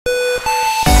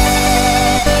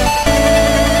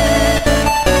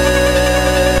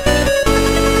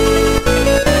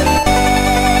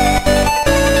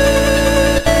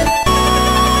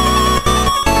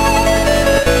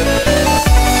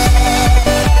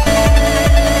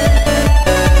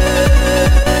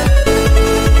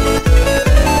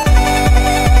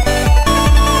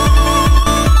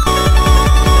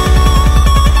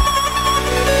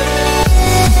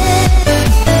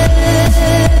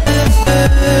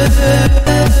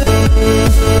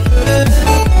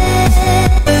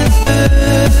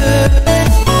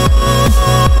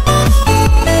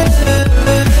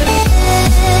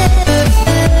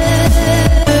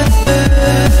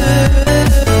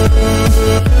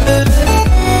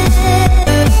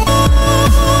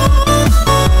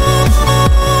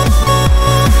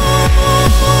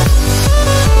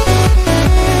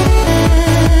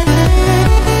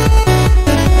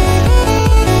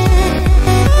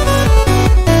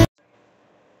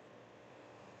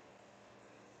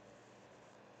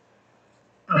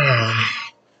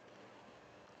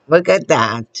Look at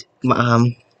that,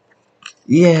 Mom.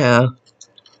 Yeah,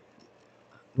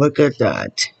 look at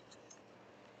that.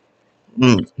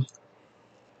 Mm.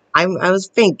 I was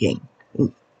thinking,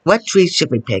 what tree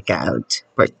should we pick out?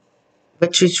 What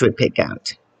tree should we pick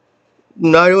out?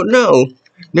 I don't know.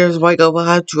 There's like a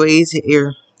lot of trees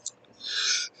here.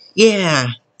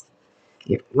 Yeah,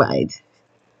 you're right.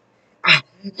 Ah,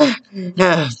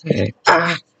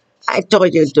 ah, I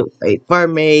told you to wait for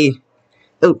me.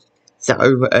 Oh,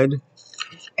 sorry, Red.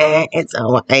 It's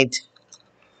alright.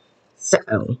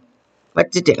 So,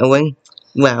 what you doing?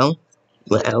 Well,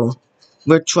 well,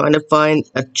 we're trying to find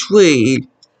a tree.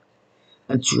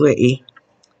 A tree.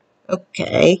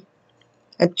 Okay,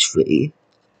 a tree.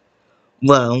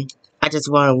 Well, I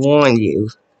just want to warn you.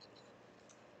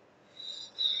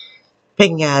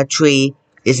 Picking out a tree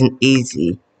isn't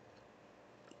easy.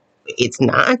 It's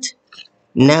not?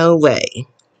 No way.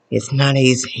 It's not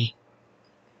easy.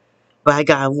 But I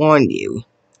gotta warn you.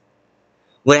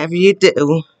 Whatever you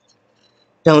do,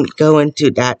 don't go into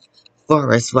that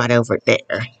forest right over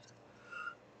there.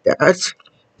 That's,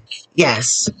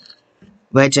 yes,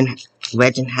 legend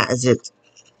has it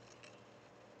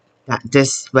that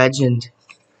this legend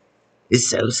is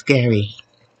so scary,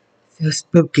 so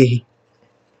spooky,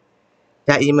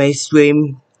 that you may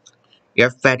scream your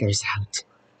feathers out.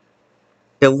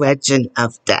 The legend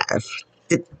of death.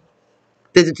 The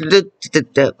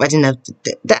legend of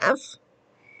death?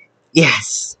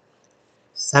 Yes.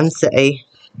 Some say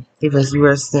it was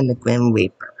worse than the Grim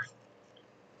Reaper.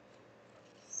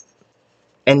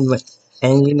 And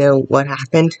and you know what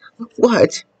happened?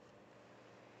 What?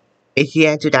 If you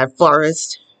enter that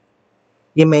forest,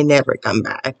 you may never come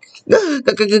back.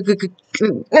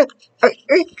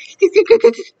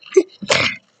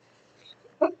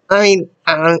 I mean,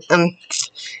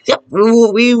 yeah,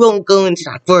 we won't go into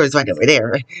that forest right over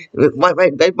there.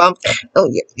 Right, Mom?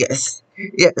 Oh, yes,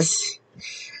 yes.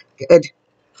 Good.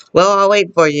 Well, I'll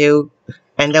wait for you,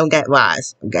 and don't get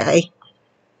lost, okay?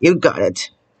 You got it.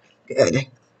 Good.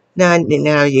 Now,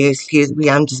 you excuse me,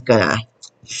 I'm just gonna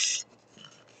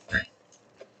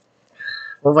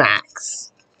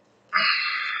relax.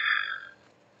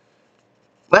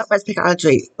 Well, let's pick our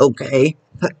tree, okay?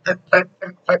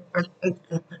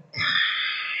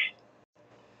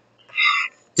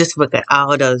 Just look at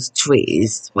all those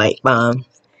trees, right, Mom?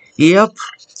 Yep.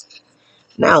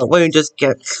 Now, let me just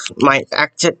get my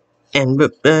action and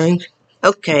bang.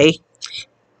 Okay.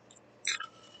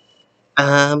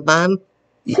 Mom?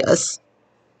 Yes.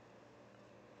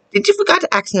 Did you forget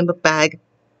to ask number bag?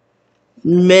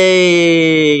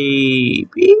 Maybe.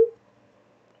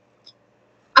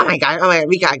 Oh my god,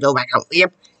 we gotta go back home.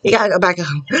 Yep, we gotta go back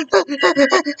home.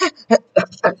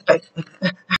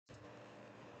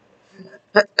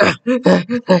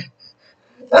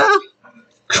 oh,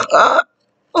 oh,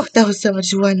 oh, that was so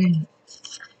much running.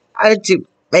 How did you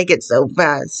make it so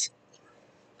fast?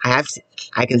 I have to,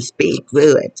 I can speed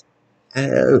through it.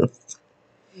 Oh.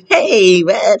 Hey,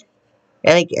 Red.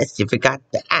 I guess you forgot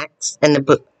the axe and the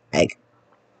book bag.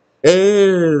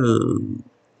 Oh.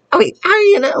 Oh, wait, how do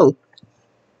you know?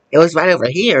 It was right over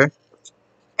here.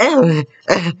 Oh,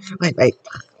 wait.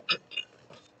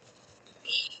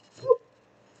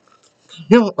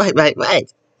 No, wait.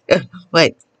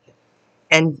 Wait.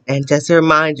 And just a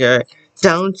reminder,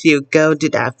 don't you go to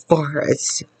that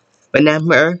forest.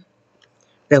 Remember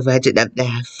the legend of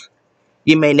death.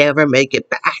 You may never make it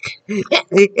back.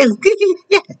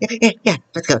 Yeah.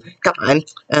 Let's go. Come on.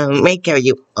 Make care of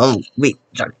you. Wait.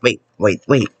 Wait.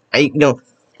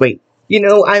 You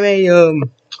know, I may, I'll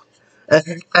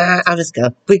just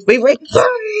go. Wait.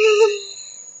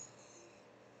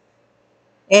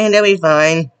 And it'll be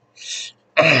fine.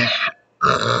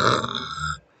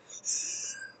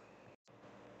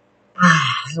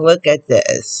 Look at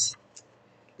this.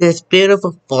 This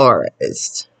beautiful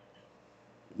forest.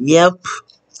 Yep.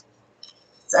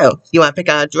 So, you want to pick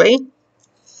out a tree?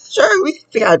 Sure, we can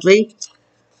pick out a tree.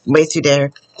 Wait you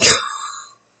there.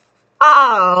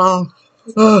 Oh.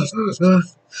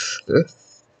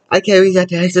 I can't reach out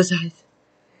to exercise.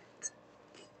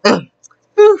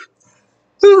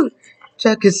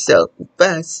 Chuck is so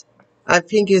fast. I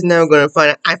think he's never gonna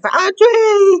find it. I found a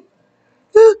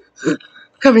tree!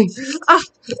 Coming. Ah,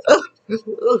 ah,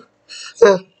 ah,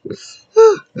 oh,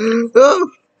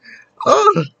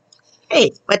 oh.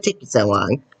 Hey, what took you so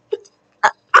long?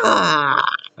 Ah.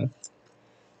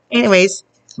 Anyways,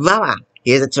 voila,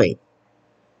 here's a tree.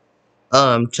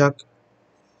 Chuck.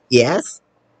 Yes?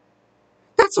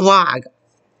 That's Wog.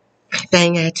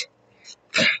 Dang it.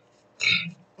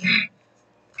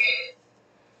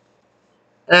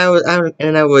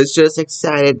 And I was just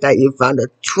excited that you found a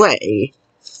tray.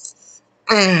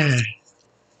 Ah,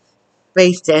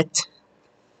 face it.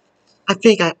 I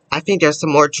think there's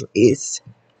some more trees.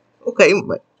 Okay,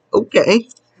 okay.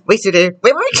 Wait a there.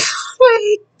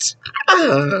 Wait.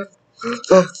 Ah.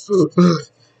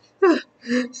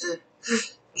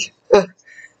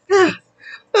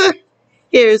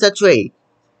 Here's a tree.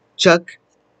 Chuck.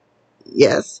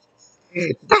 Yes.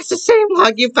 That's the same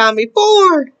log you found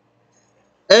before.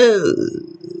 Oh,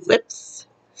 whoops.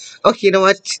 Oh, you know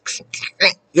what?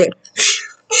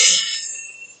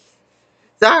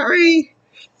 Sorry.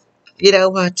 You know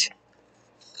what?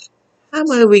 How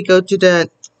about we go to that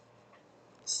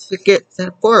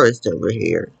forest over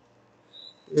here?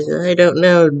 I don't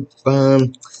know.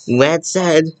 Wed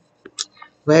said,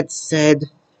 Wed said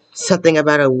something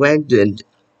about a wedding,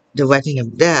 the wedding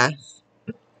of death.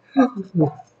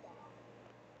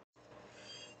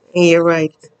 You're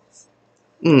right.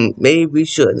 Maybe we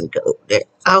shouldn't go there.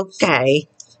 Okay.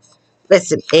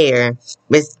 Listen here,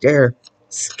 Mr.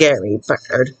 Scary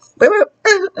Bird. What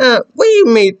do you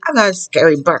mean? I'm not a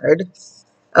scary bird.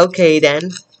 Okay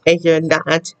then. If you're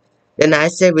not, then I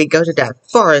say we go to that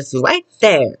forest right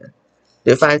there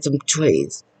to find some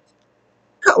trees.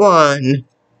 Come on.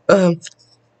 Do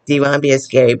you want to be a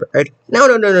scary bird? No.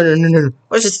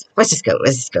 Let's just go.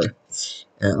 Let's just go.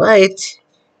 All right.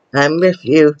 I'm with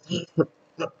you.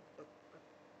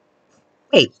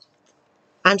 Wait.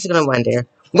 I'm just gonna wonder.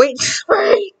 Wait.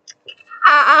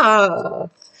 Ah.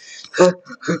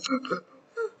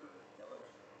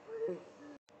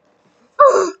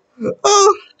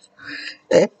 Oh,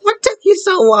 what took you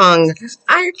so long?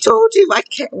 I told you I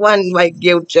can't run like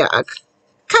you, Jack.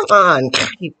 Come on,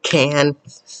 you can.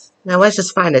 Now let's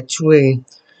just find a tree.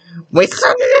 Wait,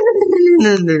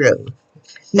 no.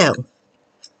 No,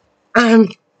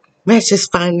 let's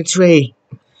just find a tree.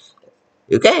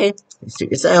 Okay, let's do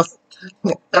yourself.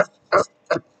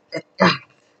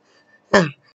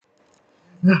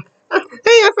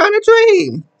 Hey, I found a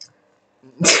tree.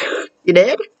 You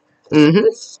did? Mm-hmm.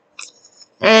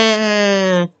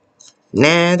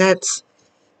 Nah, that's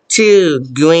too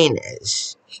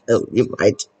greenish. Oh, you're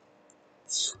right.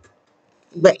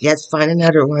 But let's find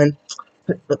another one.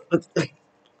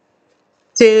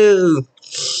 Too,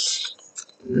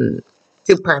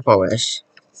 too purplish.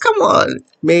 Come on,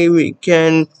 maybe we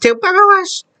can too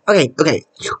purplish. Okay.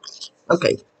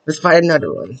 Let's find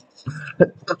another one.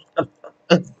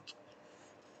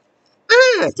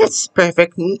 That's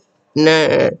perfect.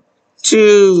 Nah,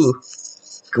 too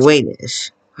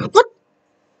greenish. What?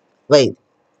 Wait,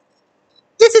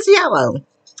 this is yellow.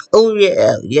 Oh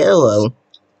yeah, yellow.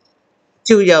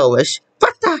 Too yellowish.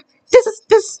 What the?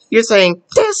 This. You're saying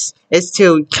this is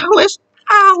too yellowish?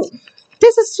 Ow!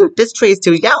 This tree is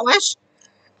too yellowish.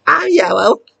 I'm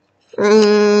yellow.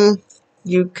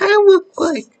 You kind of look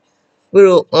like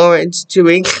little orange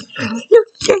chewing. You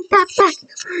take that back.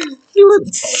 You look.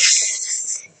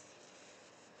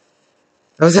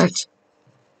 Was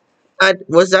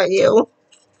that you?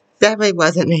 Definitely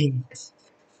wasn't me.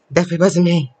 Definitely wasn't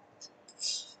me.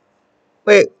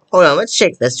 Wait, hold on. Let's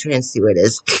shake this tree and see what it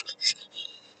is.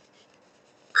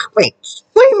 Wait,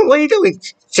 what are you doing?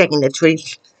 Shaking the tree.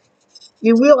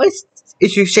 You realize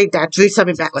if you shake that tree,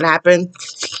 something bad would happen?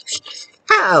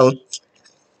 How?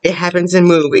 It happens in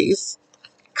movies.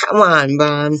 Come on,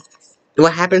 Mom.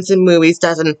 What happens in movies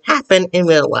doesn't happen in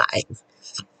real life.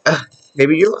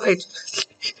 Maybe you're right.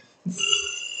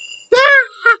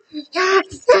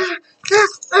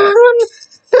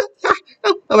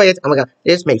 Oh my god,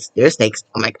 there's snakes.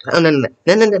 Oh my god,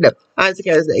 no. I'm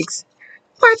scared of snakes.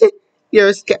 What? You're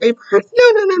a scary bird?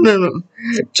 No.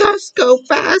 Just go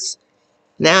fast.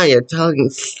 Now you're talking.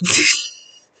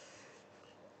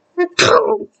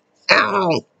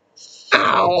 Ow,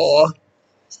 ow.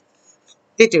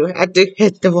 Did you have to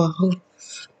hit the wall?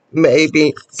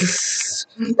 Maybe.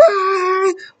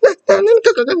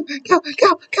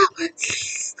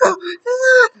 Go.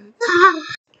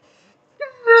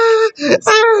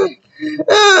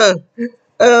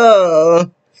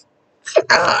 Oh.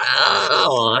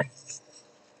 Oh.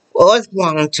 What's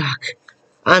wrong, Chuck?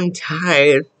 I'm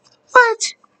tired.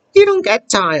 What? You don't get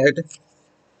tired.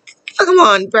 Come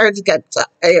on, birds get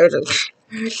tired.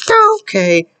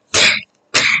 Okay,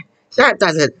 that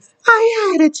does it.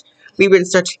 I had it. We've been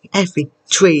searching every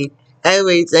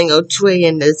single tree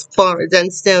in this forest,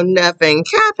 and still nothing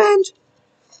happened.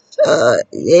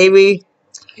 Maybe.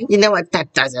 You know what?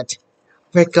 That does it.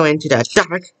 We're going to the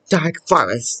dark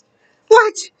forest.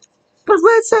 What? But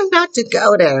we're saying not to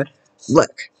go there.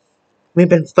 Look, we've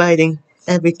been fighting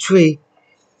every tree,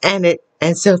 and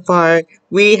so far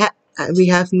we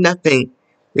have nothing.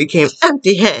 We came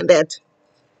empty-handed,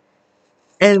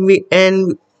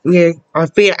 and our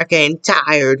feet are getting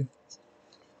tired.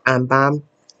 Bomb.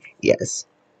 Yes.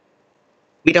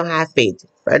 We don't have feet.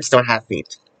 Birds don't have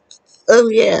feet. Oh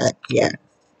yeah, yeah.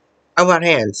 How about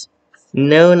hands?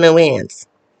 No, no hands.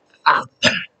 Oh,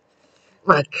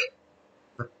 look.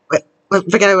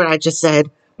 Forget what I just said.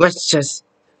 We're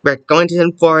going to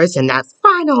the forest and that's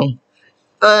final.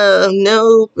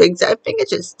 No, I think I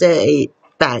should stay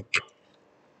back.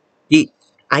 You,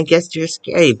 I guess you're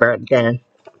scary bird again.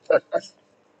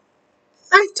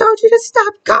 I told you to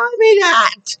stop calling me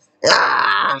that.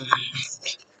 Ah,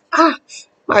 ah,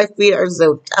 my feet are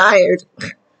so tired.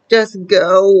 Just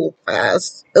go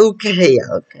fast. Okay,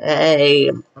 okay.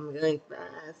 I'm going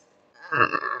fast.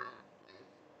 Ah,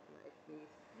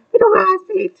 we don't have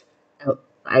feet. Oh,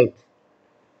 right.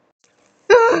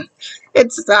 Ah,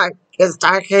 it's dark. It's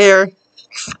dark here.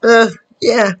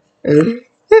 Yeah. It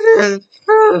is.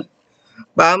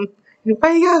 Bum.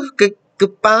 Where you go?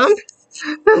 Good bum.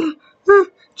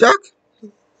 Jack,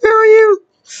 where are you?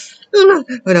 Oh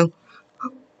no.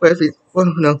 Where's he? Oh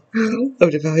no. I'm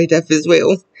very deaf as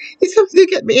well. He's coming to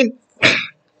get me in.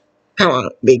 Come on,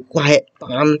 be quiet,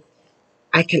 bum.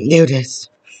 I can do this.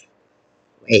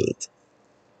 Wait.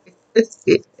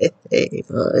 Hey,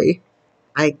 boy.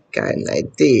 I got an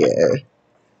idea.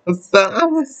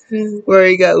 Bum. Where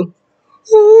you go?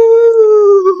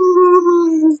 Ooh.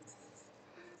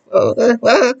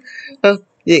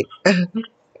 Yeah.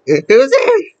 Who's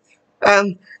there?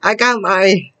 I got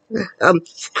my um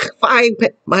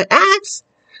my axe.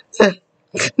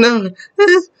 No,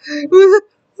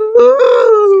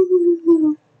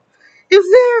 is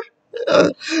there? Uh,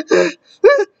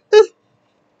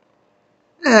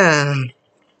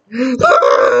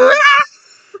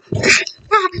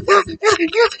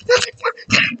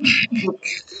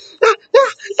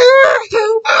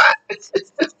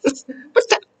 What's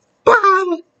that?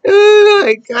 Bob!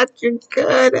 I got you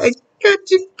good. I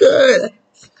got you good.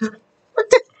 What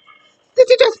the? Did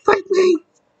you just fight me?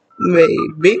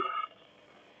 Maybe.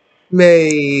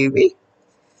 Maybe.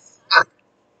 I,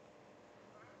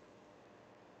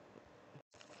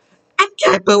 I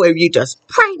can't believe you just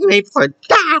pranked me for that.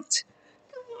 Come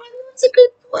on, it was a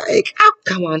good prank. Oh,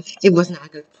 come on. It was not a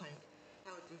good prank.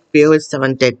 How would you feel if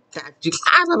someone did that?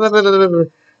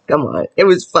 Come on. It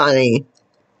was funny.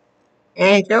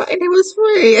 And it was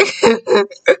free.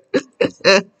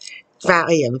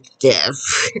 Valley of Death.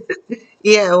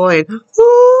 Yeah, one.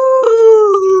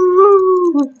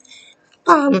 Ooh.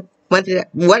 Are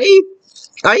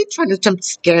you trying to jump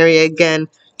scary again?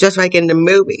 Just like in the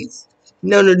movies?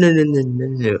 No, no, no, no, no, no,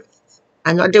 no.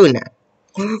 I'm not doing that.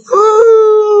 Ooh.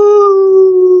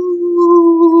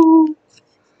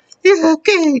 Yeah,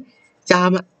 okay.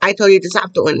 I told you to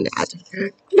stop doing that.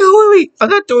 No, wait, I'm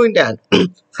not doing that.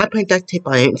 I put duct tape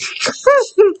on it.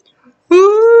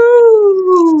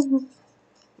 Ooh.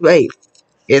 Wait,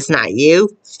 it's not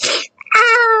you?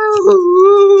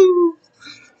 Ow!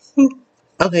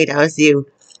 Okay, that was you.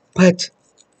 But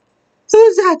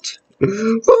who's that?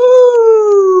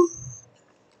 Ooh.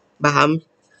 Mom,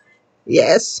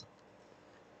 yes?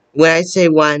 When I say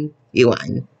one, you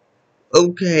won.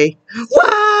 Okay.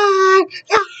 What?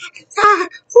 Ah, ah,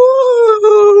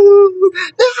 ooh.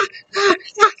 Ah, ah,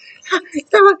 ah, ah.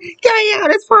 Come on, get me out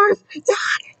as far as.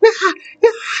 Ah, ah,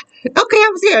 ah. Okay,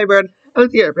 I'm scared, bird. I'm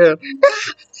scared, bird.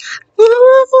 Ah,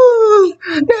 ooh.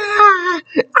 Ah,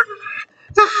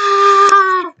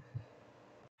 ah.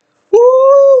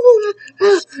 Ooh.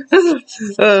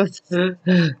 Uh,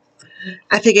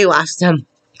 I think I lost him.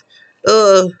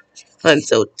 Ugh, I'm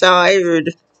so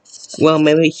tired. Well,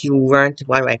 maybe you weren't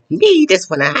one like me. This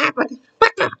wouldn't happen.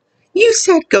 But you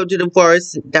said go to the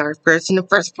forest dark first in the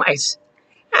first place.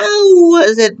 How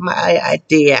was it my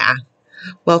idea?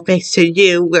 Well, thanks to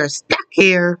you, we're stuck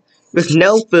here with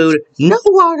no food, no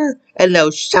water, and no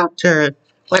shelter.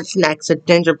 What's next? A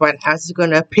gingerbread house is going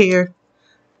to appear.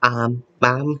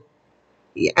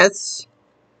 Yes.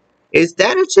 Is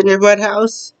that a gingerbread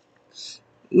house?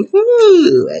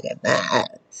 Ooh, look at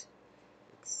that.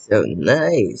 So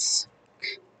nice.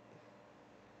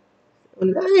 So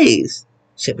nice.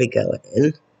 Should we go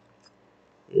in?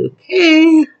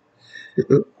 Okay.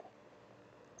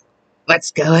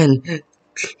 Let's go in.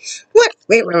 What?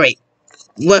 Wait.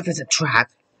 What is a trap?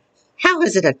 How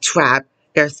is it a trap?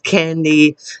 There's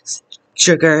candy,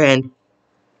 sugar, and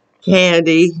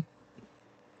candy.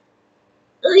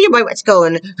 You might let's go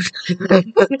in.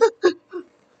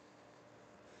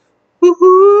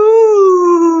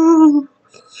 Ooh.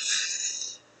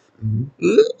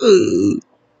 Ooh.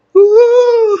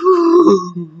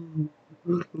 Ooh.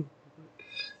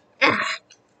 Ah,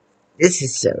 this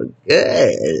is so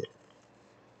good.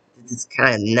 This is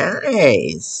kind of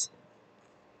nice.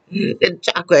 The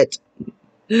chocolate,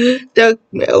 the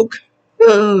milk.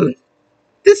 Oh,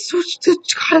 this was the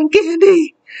cotton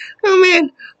candy.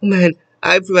 Oh man,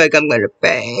 I feel like I'm gonna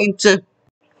faint.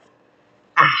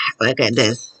 Look at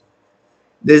this.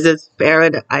 This is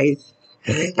paradise.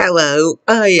 Hello,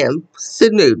 I am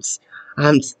Snoots.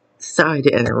 I'm sorry to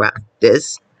interrupt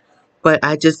this, but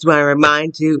I just want to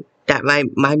remind you that my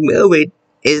movie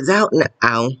is out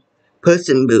now. Puss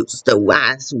in Boots: The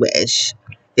Last Wish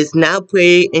is now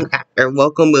playing in your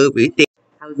local movie theater.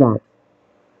 How's that?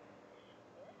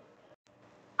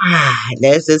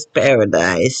 This is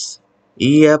paradise.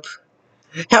 Yep.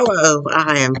 Hello,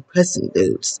 I am Puss in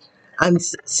Boots. I'm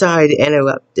sorry to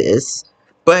interrupt this,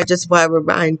 but I just want to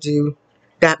remind you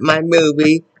that my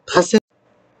movie Puss in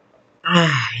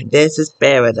this is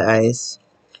paradise.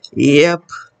 Yep.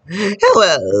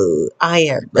 Hello, I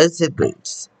am Puss in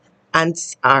Boots. I'm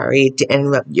sorry to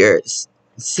interrupt your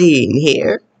scene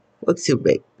here.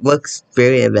 Looks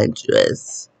very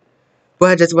adventurous.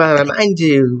 But I just want to remind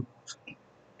you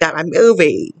that my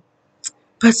movie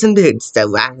Puss in Boots: The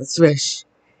Last Wish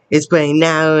is playing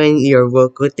now in your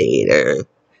local theater.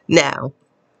 Now,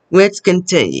 let's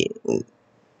continue.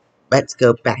 Let's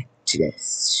go back to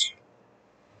this.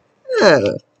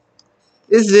 Oh,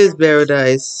 this is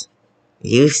paradise.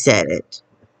 You said it.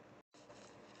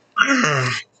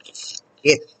 Ah,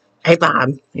 it. Hey,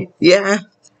 Bob. Yeah,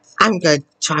 I'm gonna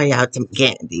try out some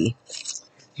candy.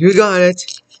 You got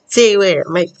it. See you later,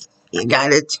 mate. You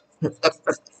got it.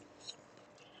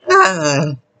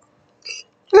 ah,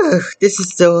 this is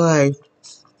so high.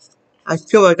 I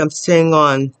feel like I'm sitting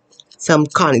on some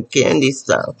cotton candy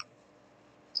stuff.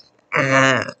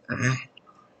 Ah,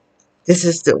 this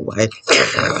is the way.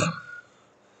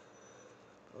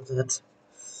 That.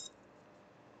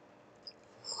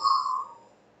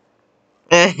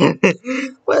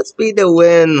 Must be the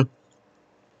win.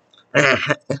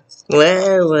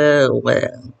 Well.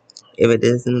 If it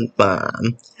isn't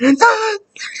bomb.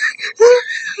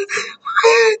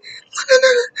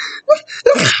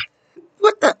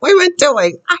 What the? What am I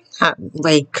doing? I'm not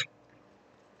awake.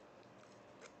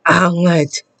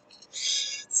 Alright.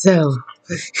 So,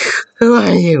 who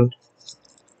are you?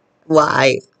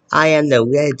 Why, I am the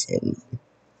legend.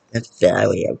 The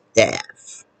Valley of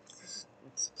Death.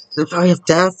 The Valley of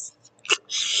Death?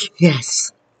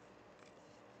 Yes.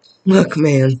 Look,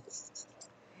 man.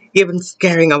 You've been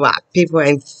scaring a lot of people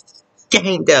and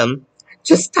getting them.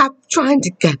 Just stop trying to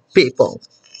get people.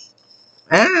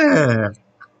 Ah,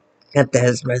 that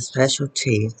is my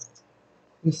specialty.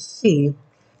 You see,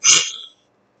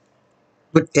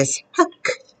 with this hook,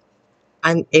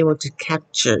 I'm able to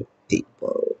capture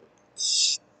people.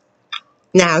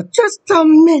 Now, just a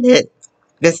minute,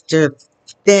 Mr.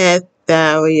 Death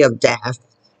Valley of Death.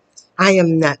 I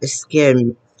am not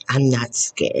scared. I'm not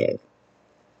scared.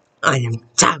 I am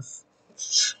tough.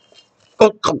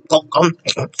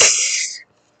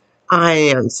 I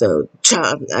am so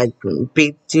tough I can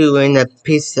beat you in a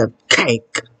piece of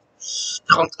cake.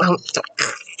 Ow!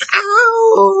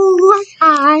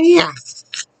 Hi.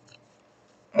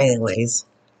 Anyways,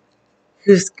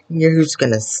 who's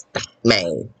gonna stop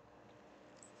me?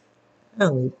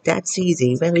 Oh, that's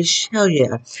easy. Let me show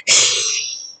you.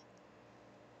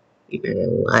 You're gonna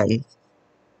run.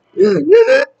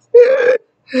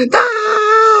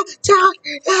 Ah, help!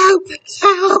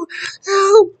 Help!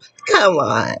 Help! Come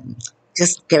on.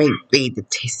 Just give me the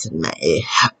taste of my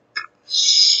help.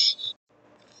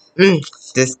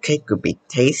 This cake would be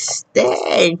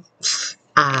tasty.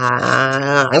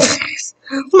 Ah,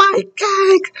 my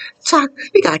cake! Chuck,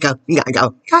 we gotta go. We gotta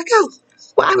go. Gotta go.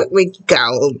 Why would we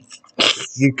go?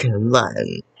 You can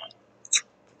run.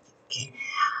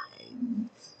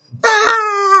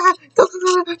 Ah! Go, go,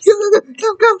 go, go,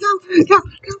 go, go, go, go,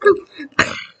 go, go.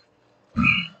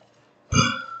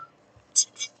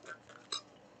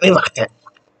 We locked it.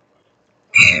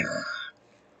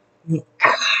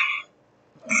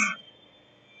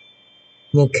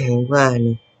 You can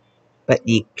run, but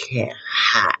you can't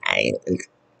hide.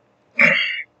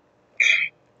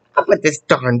 Open this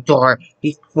darn door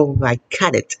before I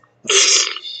cut it.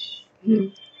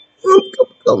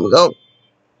 Go, go.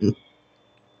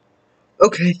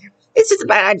 Okay, it's just a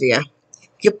bad idea.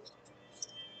 Yep.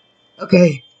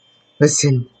 Okay,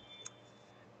 listen.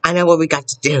 I know what we got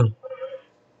to do.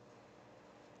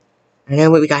 I know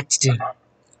what we got to do.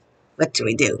 What do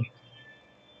we do?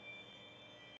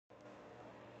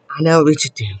 I know what we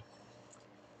should do.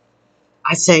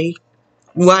 I say,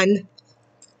 run.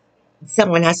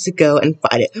 Someone has to go and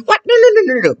fight it. What? No, no, no,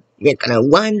 no, no. You're gonna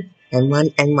run and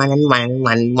run and run and run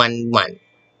and run.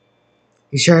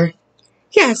 You sure?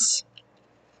 Yes.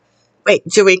 Wait,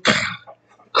 should we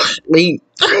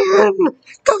Go,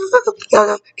 go, go,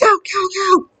 go, go, go,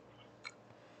 go.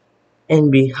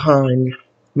 And behind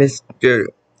Mr.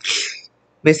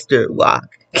 Walk.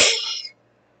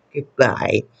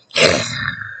 Goodbye.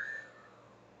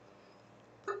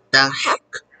 The heck?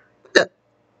 The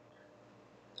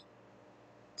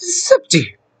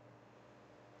subject.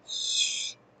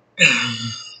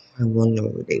 I wonder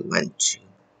where they went to.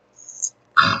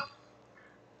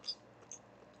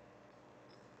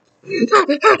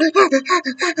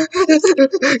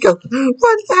 Go,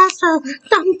 run faster!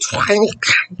 I'm trying.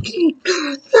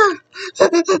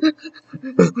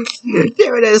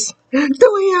 There it is. The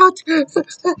way out.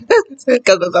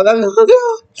 Go, go, go, go, go, go.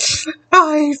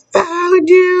 I found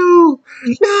you.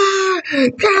 Ah,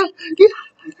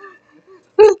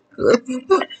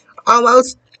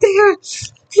 almost there.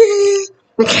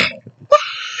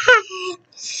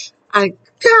 I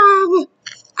come.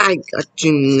 I got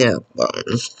you now.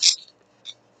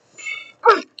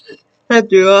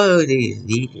 After all these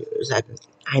years,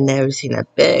 I never seen a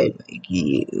bird like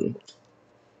you.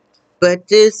 But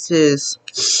this is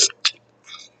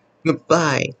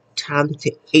goodbye. Time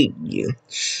to eat you.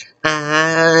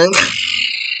 And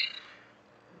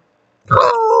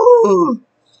oh,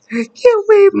 you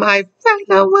leave my friend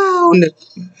alone.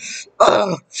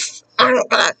 Oh, I don't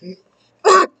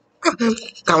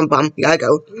come on, gotta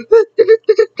go.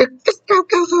 Go,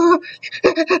 go, go.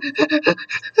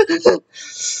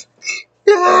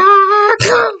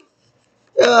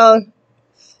 Oh,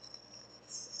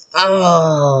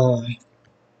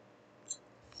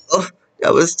 oh,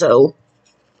 that was so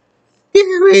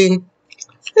scary.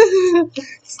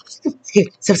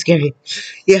 So scary.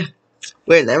 Yeah,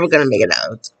 we're never gonna make it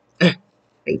out.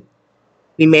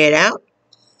 We made it out?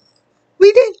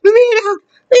 We did! We made it out!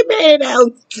 We made it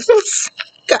out!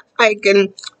 I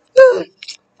can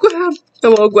grab the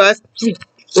more grass.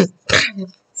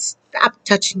 Stop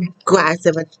touching the grass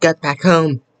if I got back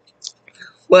home.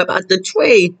 What about the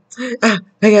tree? I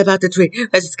got about the tree.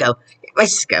 Let's just go.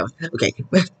 Let's just go. Okay.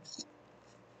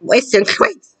 Wait,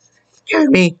 scare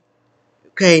me.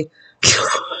 Okay.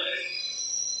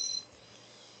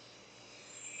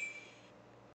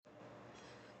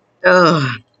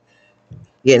 Oh,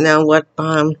 you know what,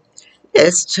 Bomb?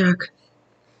 Yes, Chuck.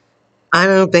 I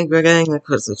don't think we're getting a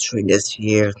Christmas tree this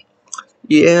year.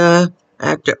 Yeah,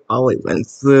 after all we went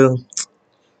through.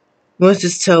 Let's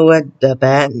just tell what the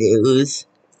bad news.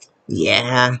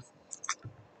 Yeah.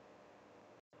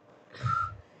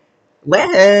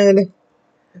 When?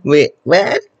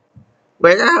 When?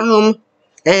 We're home.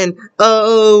 And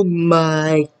oh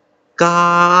my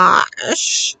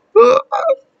gosh.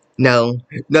 No,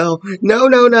 no, no,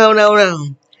 no, no, no,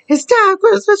 no. It's time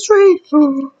Christmas tree.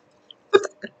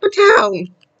 But how?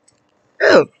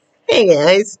 Oh, hey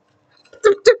guys.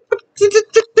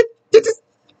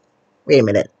 Wait a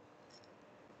minute.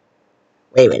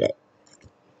 Wait a minute.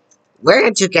 Where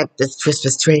did you get this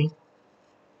Christmas tree?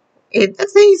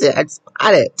 It's easy. I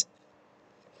spotted it.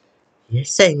 You're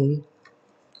saying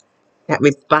that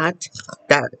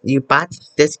you bought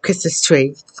this Christmas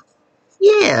tree?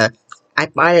 Yeah, I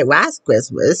bought it last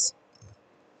Christmas.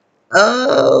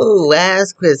 Oh,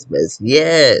 last Christmas.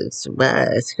 Yes,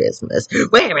 last Christmas.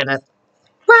 Wait a minute.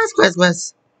 Last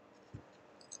Christmas.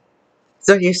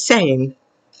 So you're saying,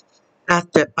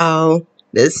 after all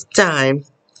this time,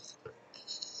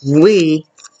 we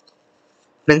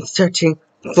been searching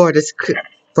for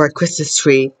for a Christmas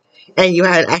tree, and you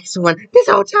had an extra one this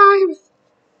whole time?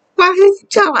 Why didn't you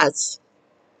tell us?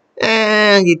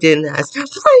 And you didn't ask.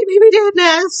 Why maybe didn't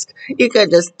ask? You could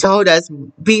have just told us.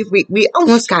 We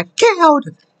almost got killed.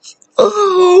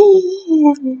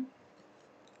 Oh,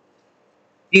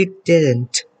 you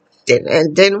didn't.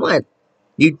 Didn't what?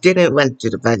 You didn't went to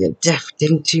the valley of death,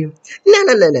 didn't you? No,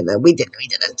 no, no, no, no. We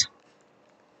didn't.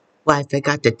 Well, I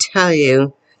forgot to tell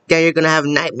you that you're gonna have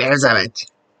nightmares of it.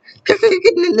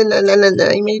 No, no, no, no, no.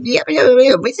 Yeah.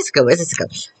 Let's just go.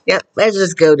 Yeah, let's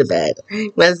just go to bed.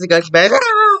 Let's go to bed.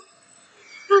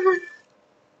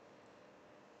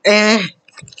 Ah.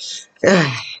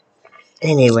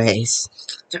 Anyways,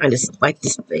 trying to spike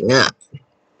this thing up.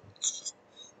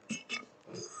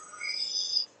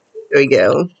 There we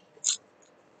go.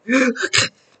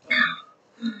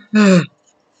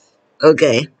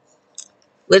 Okay,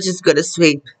 let's just go to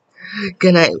sleep.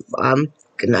 Good night, Mom.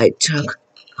 Good night, Chuck.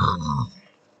 Oh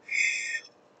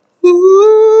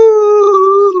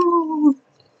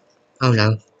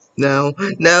no. No,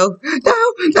 no, no,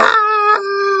 no!